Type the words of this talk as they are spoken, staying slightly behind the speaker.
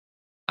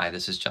Hi,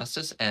 this is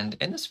Justice, and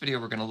in this video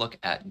we're going to look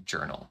at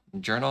Journal.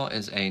 Journal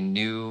is a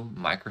new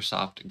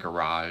Microsoft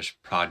Garage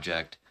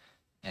project,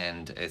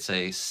 and it's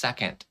a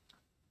second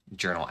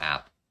journal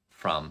app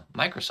from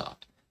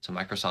Microsoft. So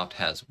Microsoft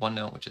has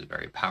OneNote, which is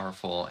very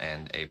powerful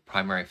and a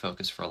primary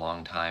focus for a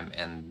long time,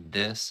 and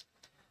this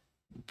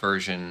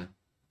version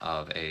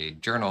of a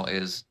journal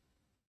is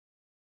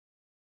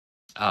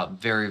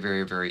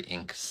very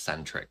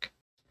ink-centric.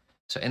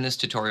 So in this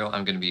tutorial,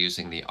 I'm going to be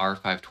using the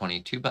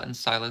R522 button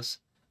stylus.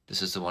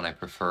 This is the one I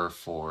prefer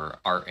for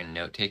art and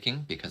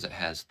note-taking because it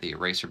has the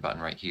eraser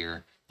button right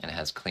here and it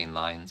has clean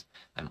lines.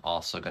 I'm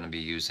also going to be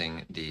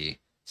using the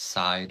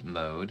side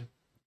mode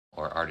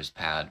or artist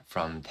pad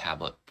from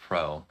Tablet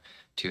Pro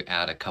to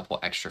add a couple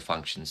extra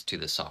functions to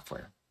the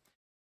software.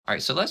 All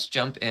right, so let's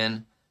jump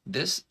in.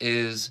 This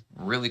is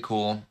really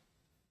cool.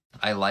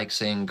 I like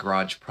seeing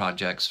garage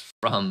projects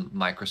from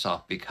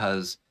Microsoft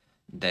because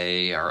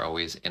they are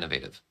always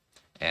innovative.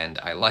 And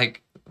I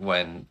like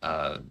when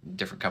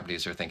different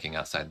companies are thinking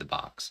outside the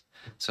box.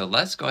 So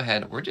let's go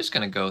ahead. We're just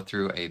going to go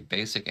through a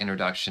basic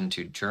introduction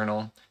to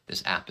Journal.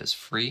 This app is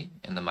free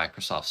in the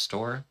Microsoft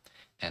Store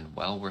and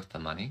well worth the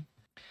money.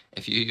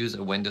 If you use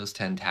a Windows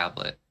 10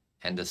 tablet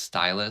and a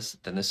stylus,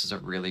 then this is a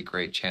really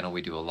great channel.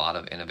 We do a lot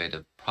of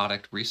innovative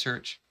product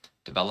research,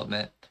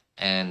 development,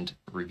 and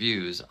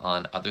reviews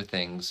on other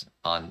things,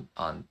 on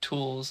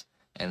tools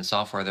and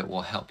software that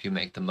will help you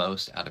make the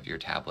most out of your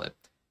tablet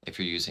if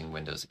you're using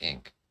Windows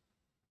Ink.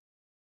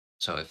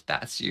 So if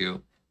that's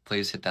you,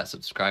 please hit that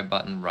subscribe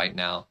button right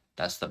now.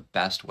 That's the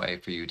best way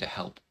for you to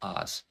help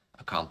us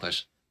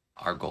accomplish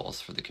our goals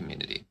for the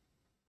community.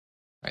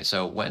 All right,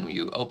 so when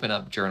you open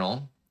up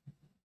Journal,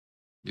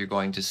 you're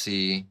going to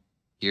see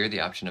here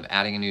the option of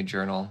adding a new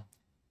journal,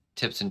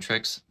 tips and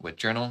tricks with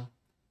Journal,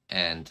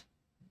 and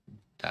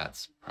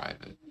that's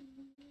private.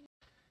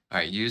 All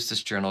right, use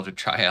this journal to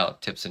try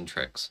out tips and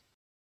tricks.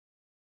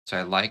 So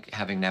I like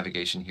having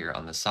navigation here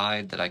on the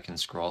side that I can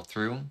scroll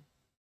through,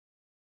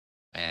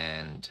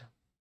 and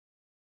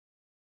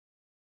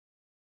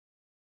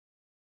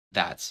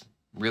that's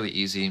really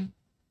easy.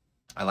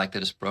 I like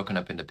that it's broken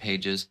up into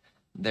pages.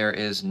 There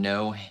is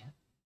no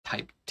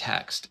typed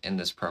text in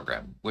this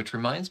program, which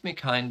reminds me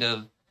kind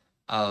of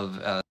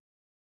the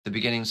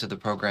beginnings of the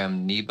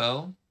program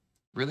Nebo.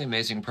 Really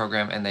amazing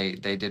program, and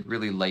they did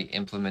really late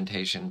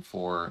implementation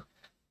for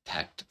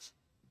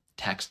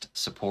text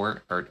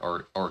support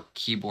or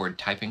keyboard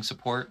typing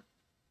support.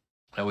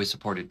 It always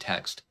supported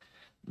text,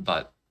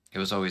 but it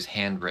was always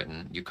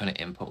handwritten. You couldn't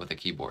input with a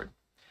keyboard.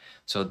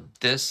 So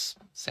this,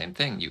 same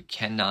thing, you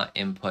cannot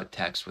input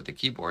text with a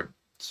keyboard,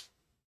 as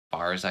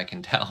far as I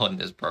can tell in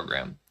this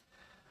program.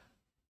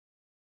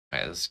 All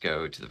right, let's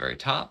go to the very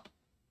top.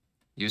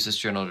 Use this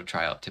journal to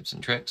try out tips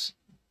and tricks.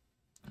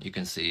 You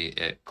can see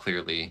it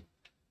clearly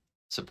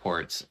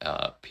supports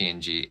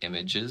PNG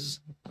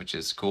images, which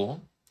is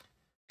cool.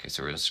 Okay,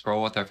 so we're going to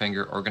scroll with our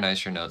finger,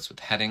 organize your notes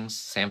with headings,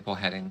 sample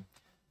heading.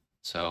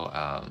 So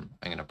I'm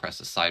going to press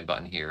the side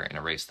button here and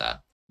erase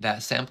that.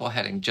 That sample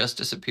heading just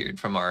disappeared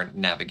from our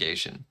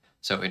navigation.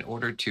 So in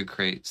order to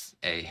create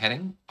a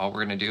heading, all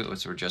we're going to do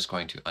is we're just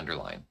going to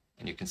underline.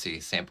 And you can see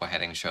sample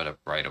heading showed up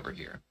right over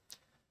here.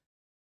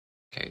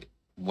 Okay,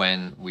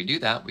 when we do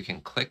that, we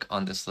can click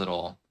on this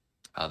little,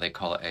 they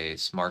call it a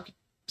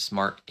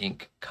Smart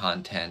Ink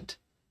Content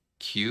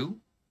queue.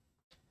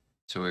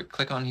 So we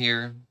click on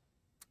here,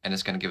 and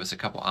it's going to give us a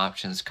couple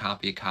options: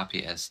 copy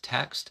as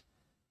text,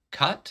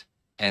 cut,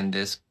 and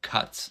this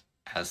cuts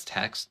as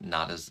text,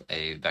 not as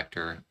a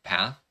vector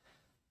path,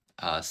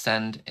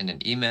 send in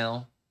an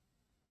email,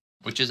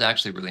 which is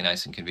actually really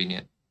nice and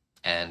convenient,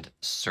 and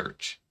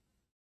search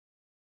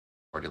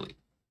or delete.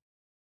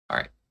 All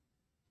right,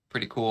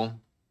 pretty cool.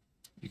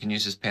 You can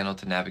use this panel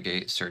to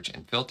navigate, search,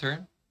 and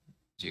filter.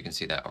 So you can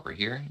see that over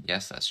here.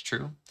 Yes, that's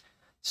true.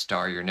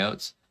 Star your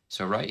notes.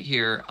 So right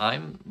here,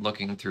 I'm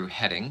looking through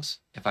headings.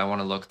 If I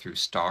want to look through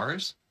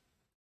stars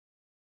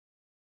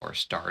or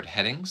starred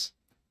headings,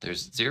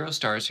 there's 0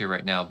 stars here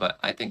right now, but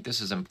I think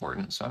this is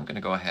important, so I'm going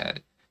to go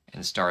ahead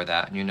and star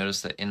that. And you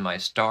notice that in my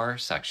star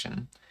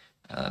section,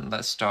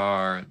 let's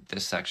star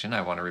this section.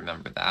 I want to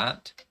remember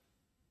that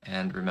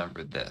and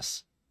remember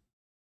this.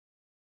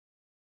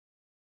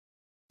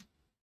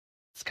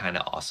 It's kind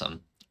of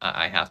awesome.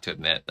 I have to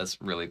admit,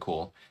 that's really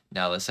cool.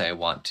 Now let's say I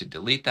want to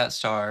delete that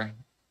star.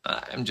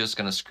 I'm just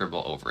going to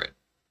scribble over it.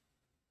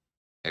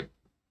 Okay,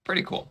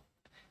 pretty cool.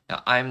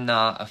 Now I'm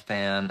not a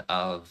fan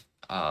of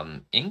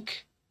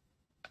ink,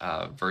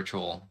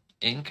 virtual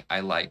ink.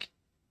 I like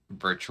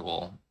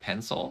virtual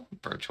pencil,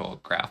 virtual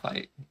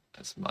graphite.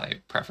 That's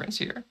my preference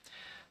here.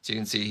 So you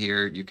can see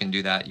here, you can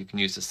do that. You can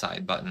use the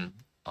side button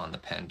on the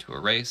pen to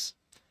erase.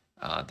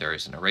 There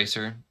is an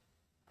eraser.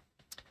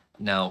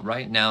 Now,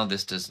 right now,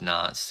 this does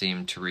not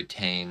seem to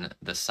retain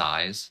the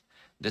size.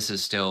 This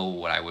is still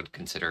what I would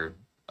consider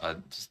a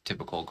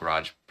typical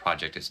garage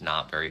project. Is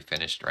not very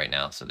finished right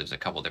now, so there's a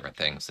couple different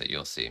things that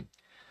you'll see.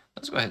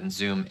 Let's go ahead and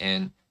zoom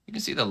in. You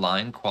can see the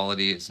line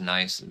quality is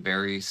nice,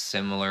 very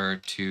similar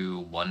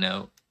to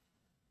OneNote.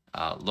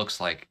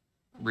 Looks like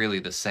really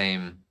the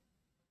same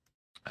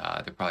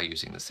They're probably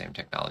using the same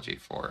technology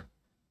for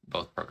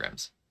both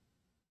programs.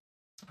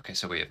 Okay,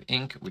 so we have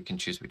ink. We can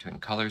choose between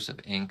colors of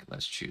ink.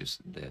 Let's choose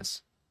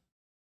this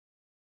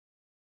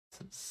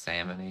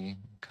salmon-y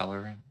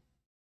color.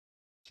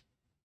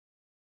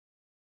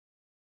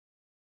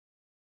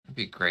 It'd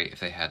be great if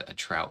they had a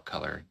trout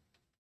color.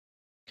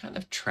 Kind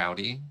of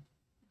trouty,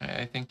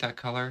 I think that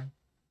color.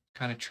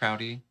 Kind of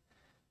trouty.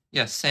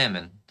 Yeah,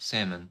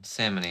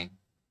 salmon-y.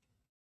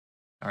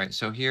 All right,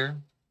 so here,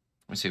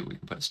 let's see, we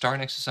can put a star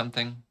next to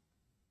something.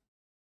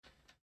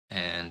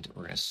 And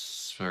we're going to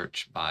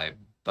search by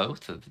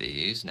both of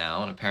these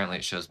now. And apparently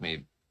it shows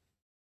me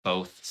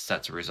both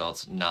sets of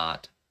results.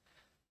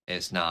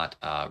 It's not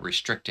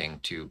restricting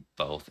to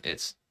both.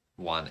 It's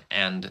one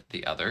and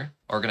the other.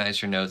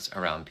 Organize your notes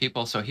around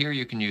people. So here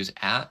you can use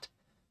 @.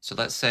 So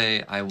let's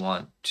say I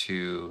want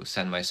to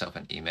send myself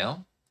an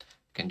email. I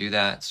can do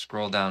that.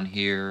 Scroll down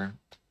here,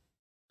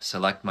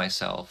 select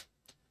myself,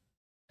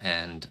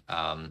 and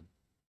I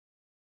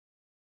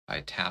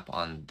tap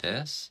on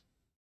this,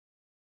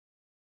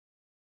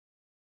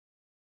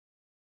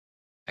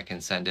 I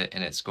can send it,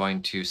 and it's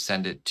going to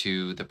send it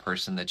to the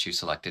person that you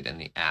selected in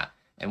the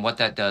 @. And what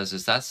that does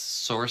is that's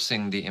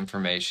sourcing the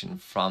information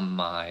from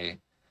my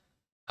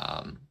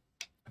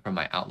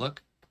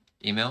Outlook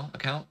email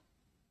account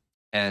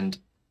and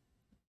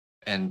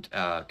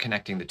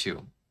connecting the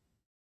two.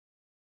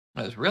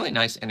 It's really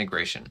nice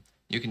integration.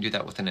 You can do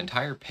that with an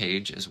entire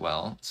page as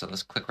well. So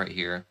let's click right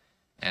here,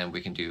 and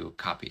we can do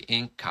copy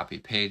ink, copy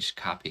page,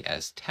 copy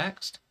as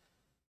text.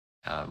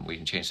 We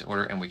can change the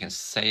order, and we can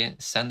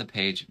send the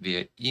page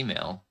via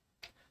email,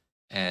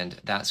 and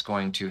that's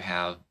going to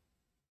have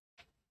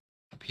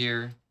up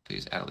here,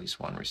 please add at least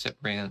one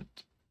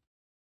recipient.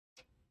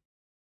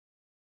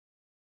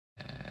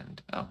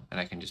 And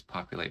I can just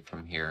populate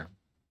from here.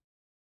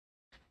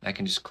 And I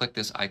can just click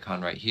this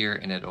icon right here,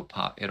 and it'll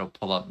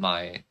pull up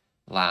my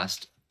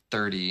last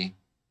 30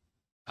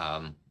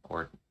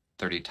 or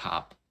 30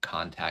 top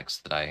contacts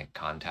that I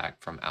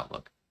contact from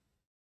Outlook.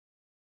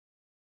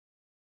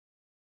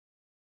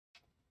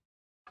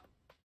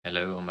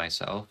 Hello,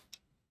 myself.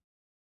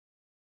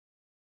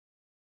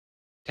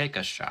 Take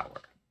a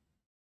shower.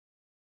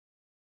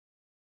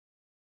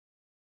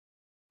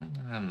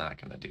 I'm not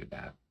going to do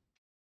that.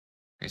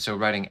 Okay, so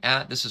writing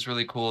this is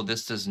really cool.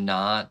 This does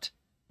not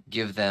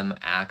give them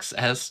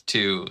access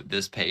to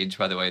this page.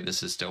 By the way,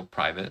 this is still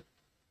private,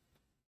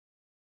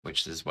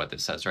 which is what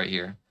this says right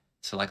here.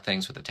 Select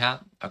things with a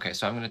tap. Okay,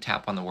 so I'm going to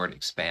tap on the word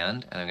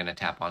expand, and I'm going to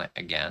tap on it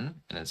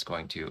again, and it's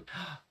going to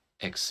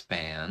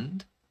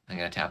expand. I'm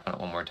going to tap on it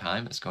one more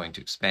time. It's going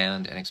to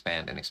expand and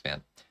expand and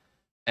expand.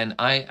 And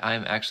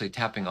I'm actually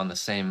tapping on the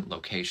same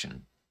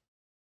location.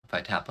 If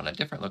I tap on a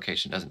different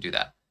location, it doesn't do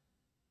that.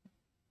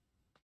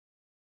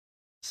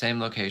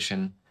 Same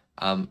location.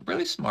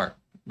 Really smart,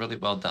 really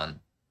well done.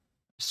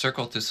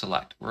 Circle to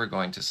select. We're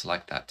going to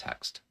select that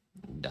text.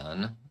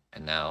 Done.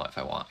 And now if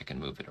I want, I can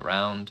move it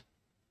around,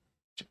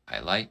 which I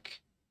like.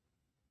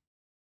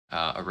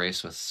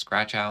 Erase with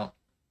scratch out.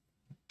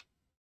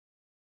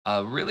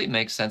 Really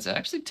makes sense. It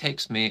actually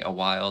takes me a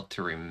while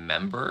to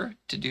remember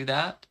to do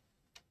that,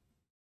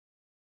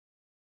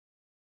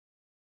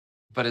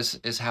 but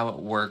is how it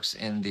works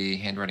in the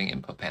handwriting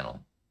input panel.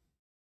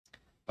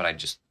 But I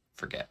just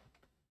forget.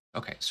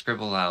 Okay,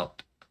 scribble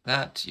out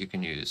that. You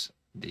can use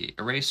the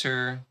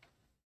eraser,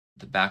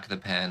 the back of the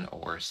pen,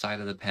 or side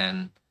of the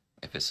pen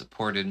if it's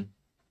supported,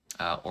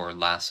 or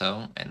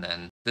lasso. And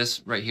then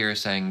this right here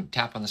is saying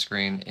tap on the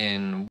screen.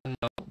 In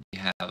OneNote, we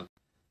have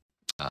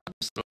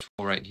this little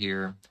tool right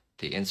here,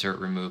 the insert,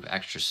 remove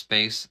extra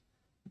space.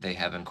 They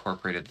have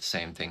incorporated the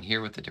same thing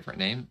here with a different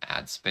name,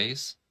 add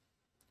space.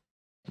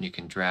 And you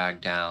can drag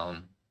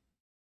down,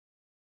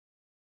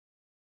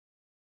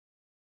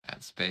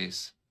 add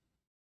space,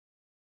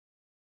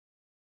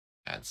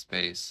 add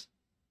space.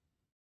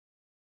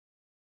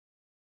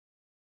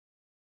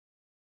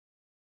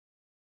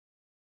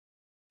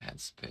 Add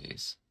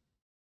space.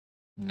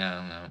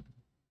 No.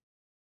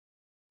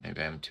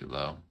 Maybe I'm too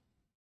low.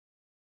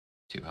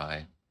 Too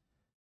high.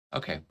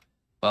 Okay.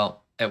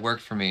 Well, it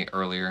worked for me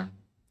earlier.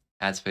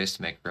 Add space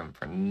to make room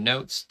for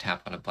notes.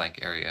 Tap on a blank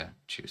area.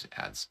 Choose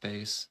add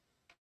space.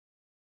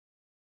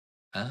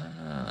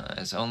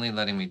 It's only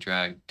letting me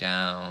drag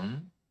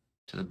down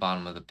to the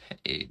bottom of the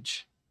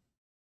page.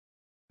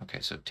 Okay,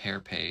 so tear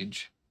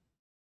page.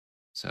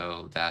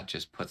 So that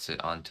just puts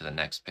it onto the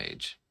next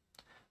page.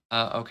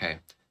 Okay.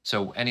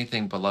 So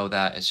anything below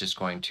that is just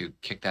going to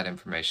kick that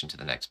information to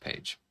the next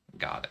page.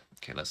 Got it.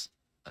 Okay, let's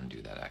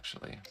undo that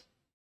actually.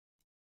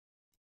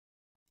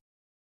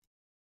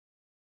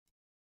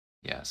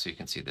 Yeah, so you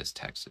can see this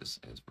text is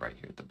right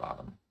here at the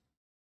bottom.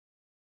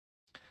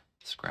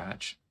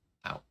 Scratch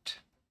out.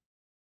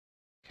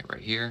 Okay,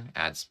 right here,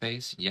 add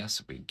space.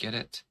 Yes, we get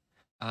it.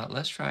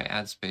 Let's try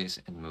add space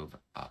and move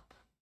up.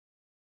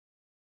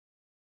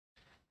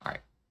 All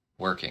right,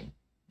 working.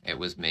 It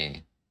was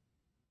me.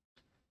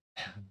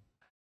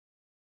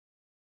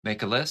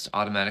 Make a list,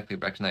 automatically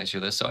recognize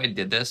your list. So I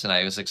did this and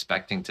I was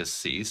expecting to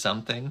see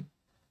something,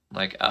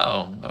 Like,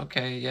 oh,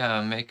 okay,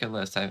 yeah, make a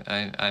list.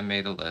 I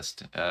made a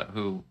list.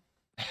 Who?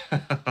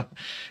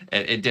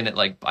 It didn't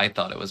like. I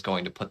thought it was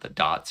going to put the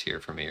dots here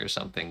for me or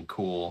something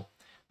cool.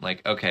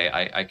 Like, okay,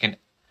 I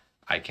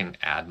can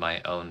add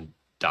my own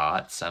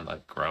dots. I'm a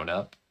grown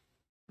up,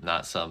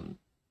 not some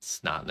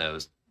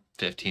snot-nosed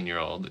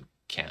 15-year-old that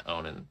can't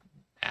own and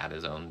add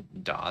his own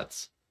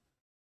dots.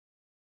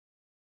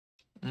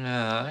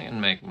 No, I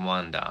can make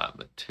one dot,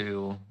 but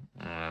two.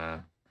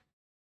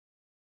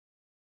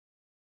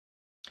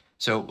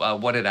 So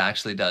what it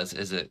actually does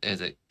is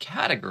it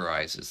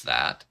categorizes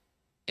that.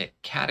 It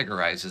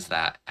categorizes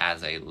that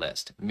as a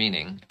list,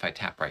 meaning if I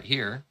tap right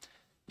here,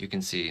 you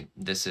can see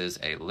this is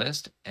a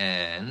list.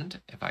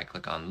 And if I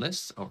click on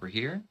lists over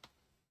here,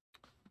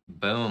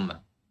 boom,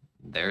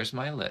 there's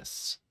my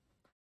lists,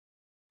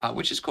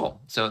 which is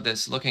cool. So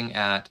this looking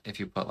at if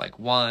you put like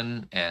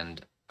one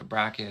and a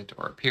bracket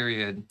or a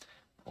period,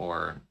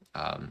 or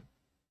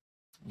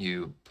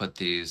you put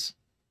these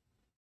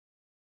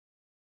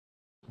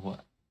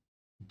what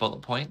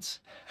bullet points,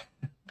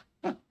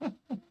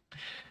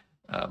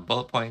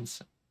 bullet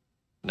points,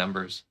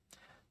 numbers.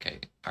 Okay,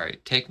 all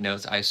right, take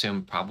notes. I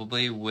assume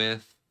probably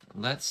with,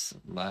 let's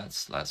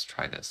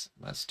try this.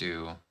 Let's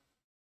do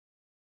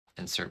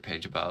insert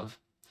page above,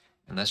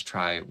 and let's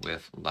try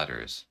with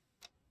letters.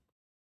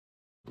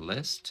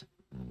 List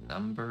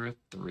number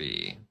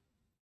 3,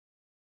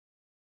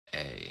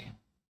 A.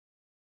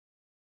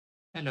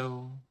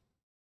 Hello.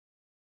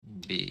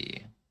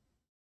 B.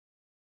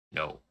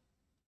 No.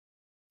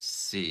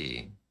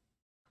 C.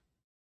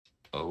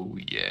 Oh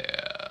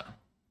yeah.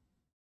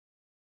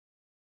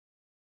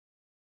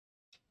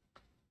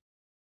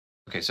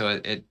 Okay,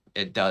 so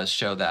it does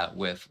show that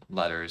with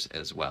letters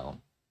as well.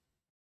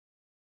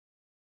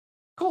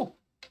 Cool.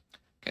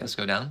 Okay, let's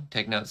go down.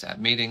 Take notes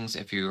at meetings.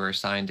 If you are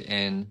signed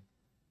in,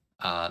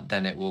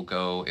 then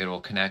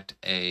it'll connect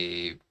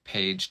a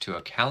page to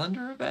a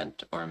calendar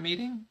event or a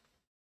meeting.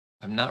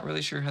 I'm not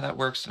really sure how that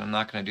works, and I'm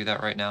not going to do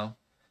that right now.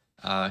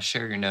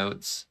 Share your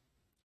notes.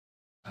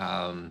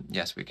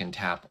 Yes, we can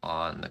tap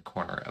on the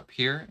corner up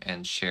here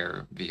and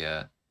share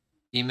via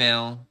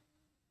email.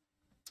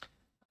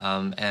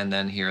 And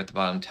then here at the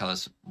bottom, tell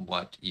us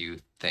what you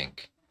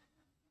think.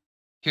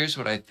 Here's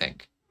what I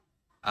think.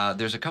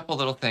 There's a couple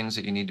little things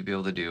that you need to be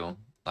able to do,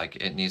 like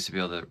it needs to be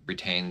able to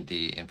retain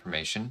the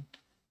information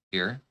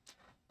here.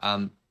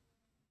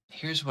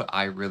 Here's what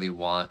I really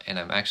want, and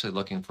I'm actually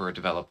looking for a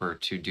developer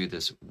to do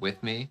this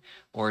with me,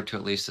 or to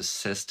at least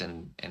assist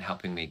in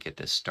helping me get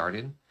this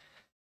started.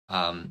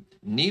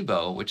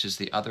 Nebo, which is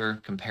the other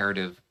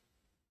comparative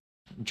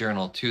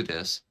journal to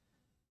this,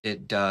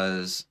 it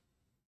does,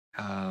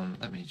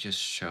 let me just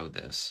show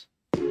this.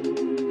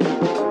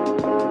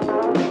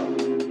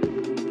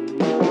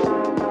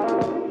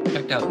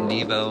 Checked out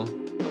Nebo.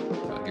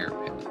 Oh, here,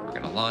 we're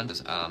going to launch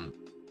this.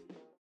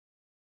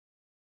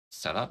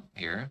 Set up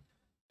here.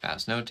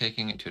 Fast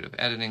note-taking, intuitive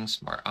editing,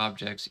 smart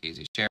objects,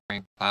 easy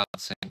sharing, cloud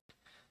sync.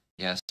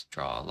 Yes,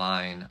 draw a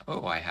line.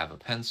 Oh, I have a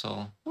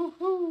pencil.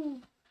 Woohoo!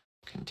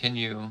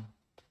 Continue.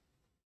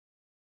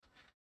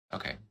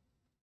 Okay.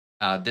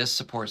 This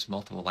supports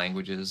multiple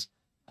languages.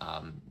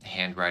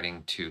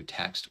 Handwriting to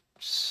text.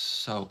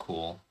 So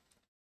cool.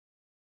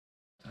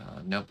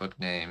 Notebook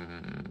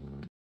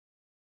name.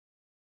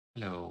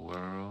 Hello,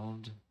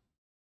 world.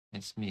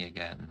 It's me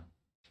again.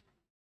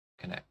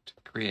 Connect.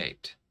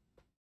 Create.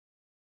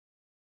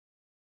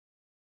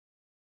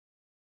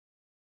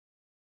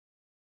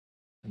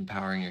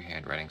 Empowering your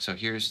handwriting. So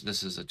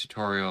this is a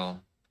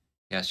tutorial.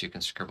 Yes, you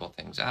can scribble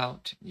things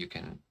out. You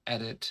can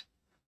edit.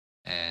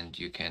 And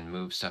you can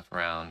move stuff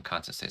around.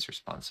 Constant states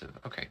responsive.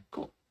 Okay,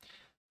 cool.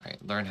 All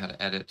right, learn how to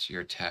edit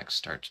your text.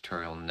 Start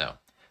tutorial. No. All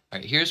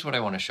right, here's what I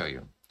want to show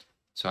you.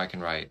 So I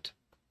can write,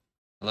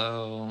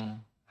 hello,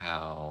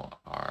 how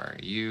are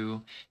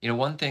you? You know,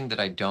 one thing that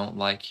I don't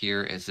like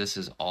here is this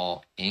is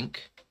all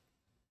ink,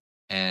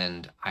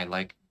 and I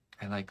like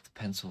the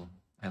pencil.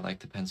 I like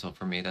the pencil.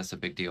 For me, that's a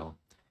big deal.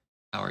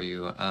 How are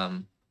you?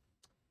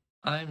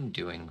 I'm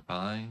doing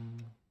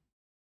fine.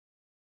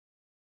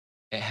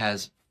 It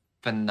has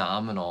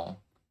phenomenal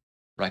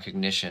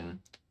recognition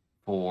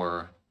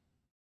for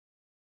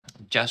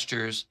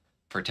gestures,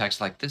 for text.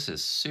 Like, this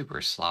is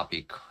super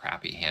sloppy,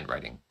 crappy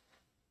handwriting.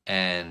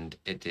 And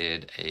it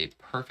did a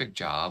perfect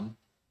job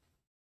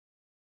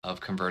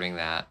of converting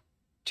that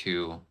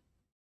to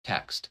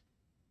text.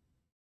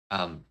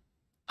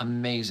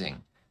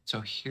 Amazing.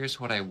 So here's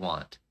what I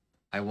want.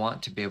 I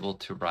want to be able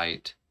to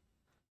write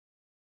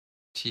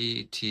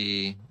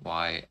TTYL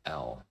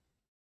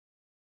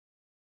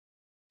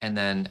and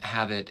then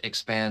have it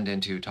expand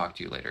into talk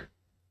to you later.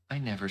 I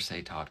never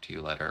say talk to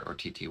you later or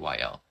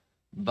TTYL,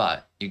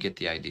 but you get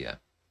the idea.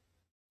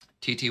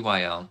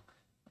 TTYL,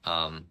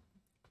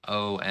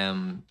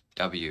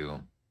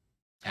 OMW,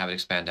 have it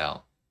expand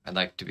out. I'd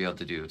like to be able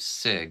to do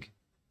SIG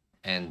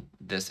and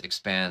this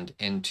expand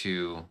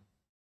into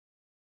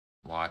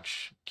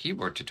watch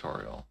keyboard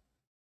tutorial.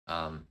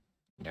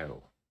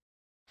 No.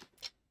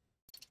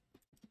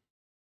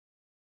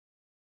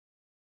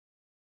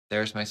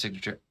 There's my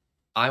signature.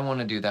 I want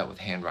to do that with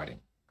handwriting.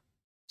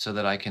 so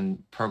that I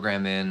can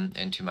program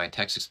into my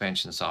text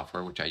expansion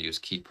software, which I use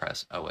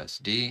KeyPress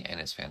OSD, and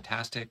it's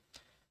fantastic.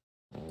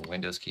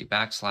 Windows key \,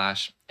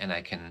 and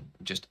I can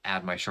just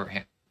add my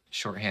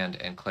shorthand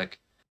and click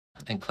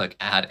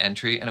add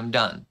entry, and I'm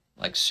done.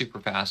 Like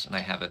super fast, and I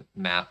have it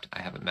mapped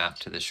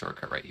to this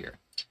shortcut right here.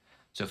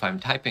 So if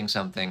I'm typing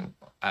something,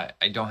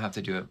 I don't have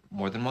to do it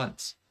more than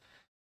once.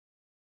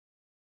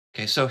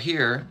 Okay, so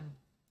here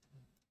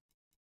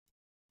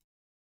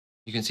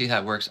you can see how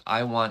it works.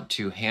 I want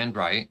to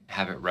handwrite,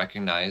 have it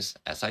recognize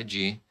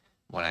SIG.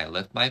 When I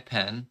lift my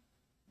pen,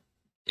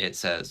 it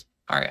says,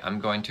 all right, I'm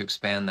going to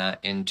expand that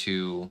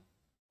into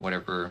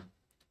whatever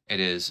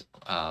it is,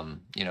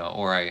 you know,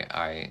 or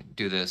I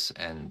do this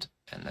and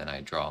then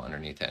I draw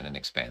underneath it and it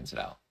expands it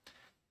out.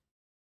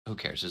 Who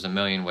cares? There's a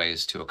million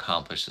ways to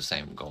accomplish the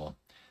same goal.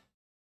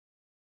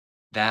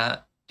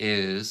 That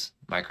is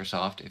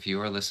Microsoft. If you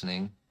are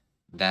listening,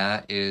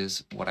 that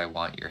is what I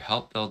want your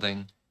help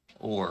building,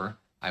 or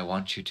I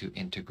want you to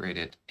integrate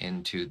it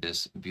into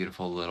this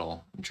beautiful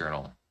little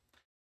journal.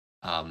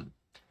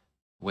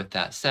 With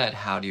that said,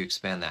 how do you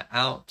expand that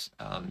out?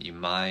 You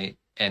might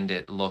end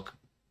it look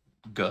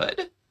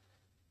good.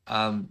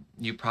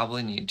 You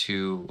probably need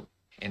to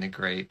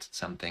integrate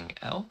something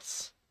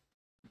else.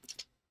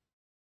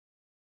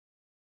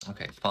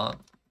 Okay, Font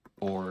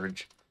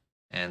Forge,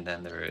 and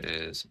then there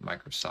is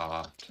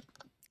Microsoft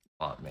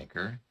Font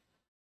Maker.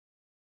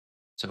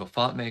 So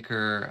Font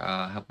Maker,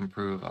 help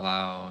improve,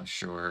 allow,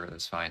 sure,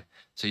 that's fine.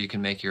 So you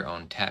can make your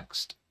own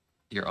text,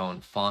 your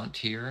own font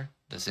here,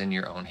 that's in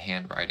your own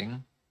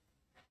handwriting.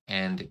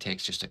 And it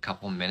takes just a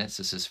couple minutes.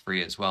 This is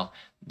free as well.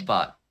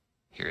 But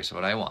here's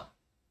what I want.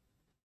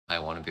 I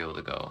want to be able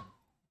to go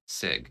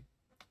SIG,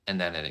 and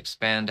then it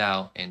expand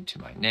out into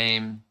my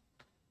name,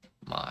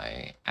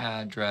 my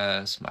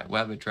address, my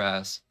web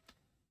address,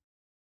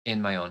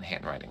 in my own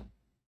handwriting.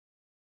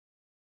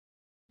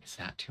 Is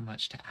that too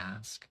much to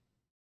ask?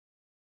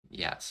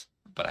 Yes,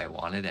 but I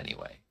want it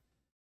anyway.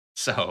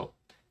 So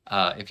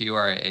if you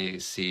are a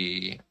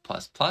C++,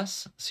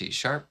 C#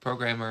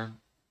 programmer,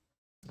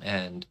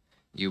 and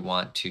you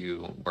want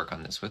to work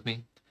on this with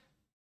me,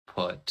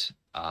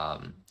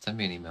 send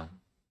me an email,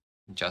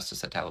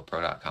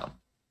 justice@tabletpro.com,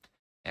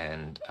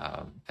 and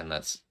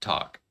let's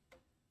talk.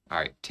 All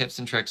right, tips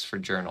and tricks for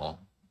journal.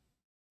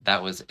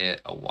 That was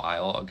it a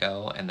while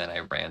ago, and then I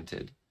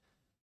ranted.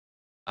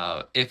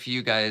 If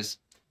you guys,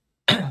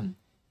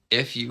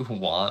 if you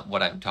want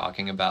what I'm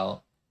talking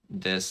about,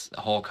 this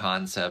whole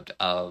concept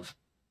of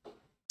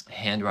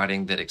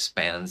handwriting that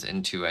expands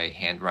into a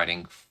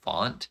handwriting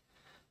font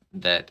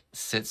that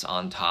sits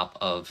on top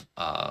of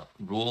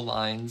rule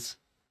lines,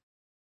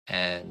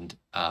 and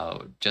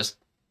just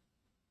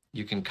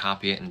you can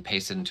copy it and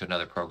paste it into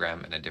another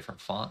program in a different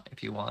font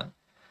if you want,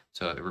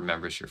 so it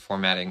remembers your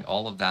formatting,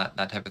 all of that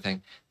type of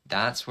thing.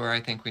 That's where I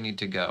think we need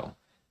to go.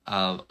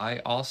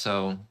 I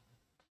also,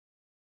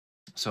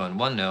 so in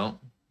OneNote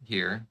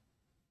here,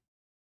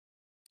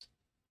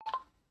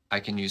 I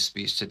can use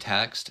speech to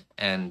text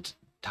and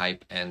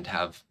type and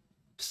have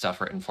stuff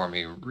written for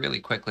me really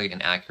quickly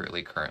and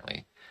accurately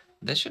currently.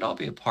 This should all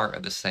be a part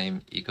of the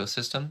same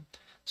ecosystem.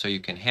 So you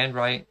can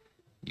handwrite,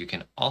 you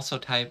can also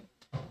type,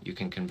 you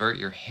can convert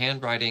your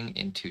handwriting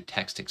into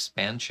text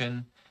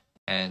expansion,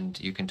 and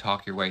you can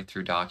talk your way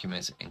through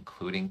documents,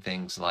 including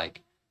things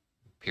like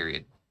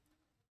period,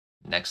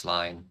 next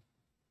line,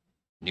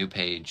 new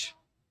page,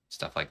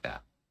 stuff like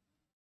that.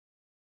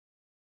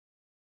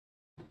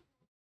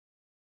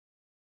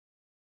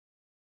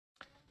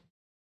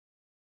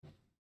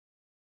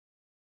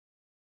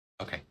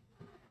 Okay.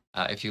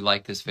 If you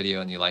like this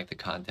video and you like the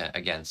content,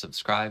 again,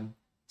 subscribe,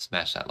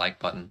 smash that like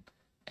button,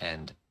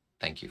 and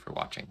thank you for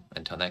watching.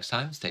 Until next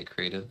time, stay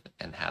creative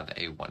and have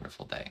a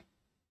wonderful day.